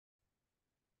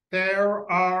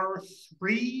There are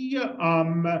three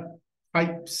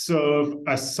types of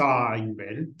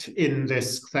assignment in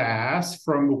this class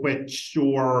from which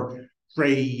your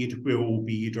grade will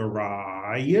be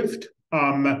derived.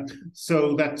 So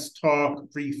let's talk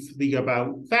briefly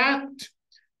about that.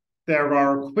 There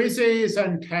are quizzes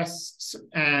and tests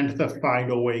and the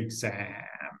final exam.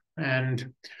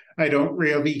 And I don't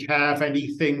really have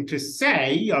anything to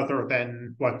say other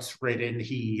than what's written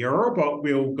here, but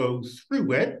we'll go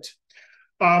through it.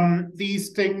 These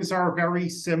things are very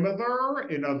similar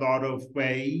in a lot of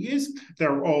ways.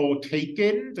 They're all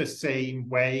taken the same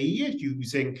way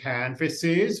using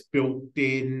Canvas's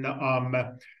built-in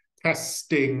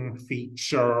testing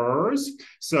features.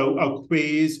 So a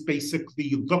quiz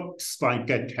basically looks like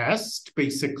a test,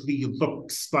 basically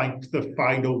looks like the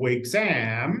final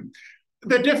exam.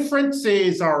 The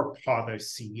differences are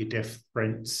policy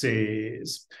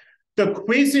differences. The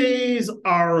quizzes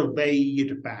are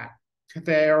laid back.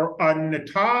 They're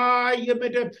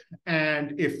untimed,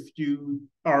 and if you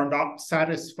are not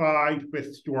satisfied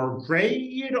with your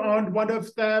grade on one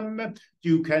of them,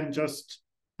 you can just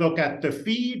look at the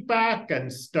feedback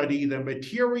and study the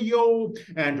material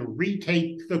and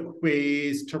retake the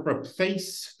quiz to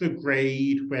replace the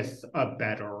grade with a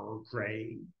better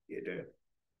grade.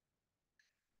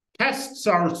 Tests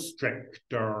are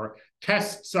stricter.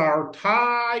 Tests are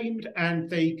timed and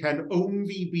they can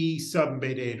only be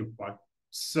submitted once.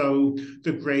 So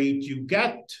the grade you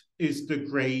get is the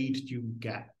grade you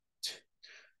get.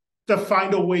 The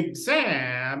final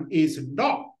exam is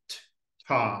not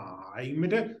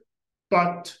timed,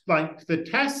 but like the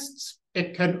tests,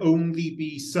 it can only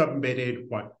be submitted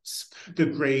once. The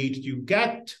grade you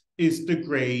get is the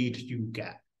grade you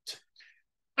get.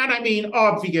 And I mean,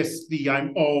 obviously,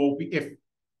 if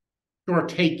you're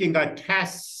taking a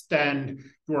test and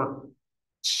your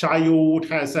child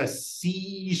has a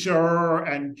seizure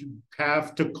and you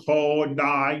have to call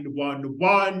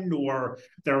 911 or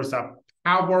there's a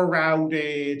power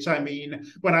outage. I mean,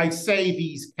 when I say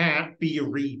these can't be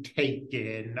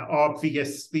retaken,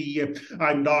 obviously,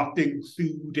 I'm not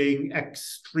including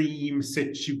extreme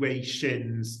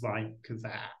situations like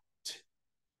that.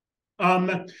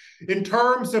 In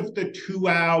terms of the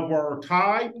 2-hour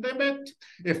time limit,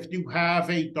 if you have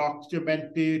a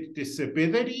documented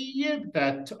disability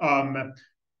that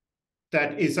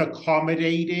is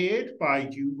accommodated by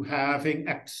you having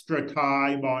extra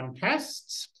time on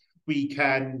tests, we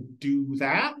can do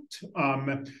that.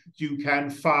 You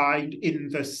can find in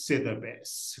the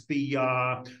syllabus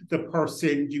the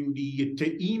person you need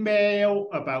to email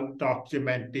about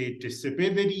documented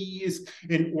disabilities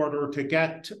in order to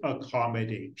get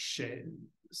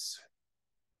accommodations.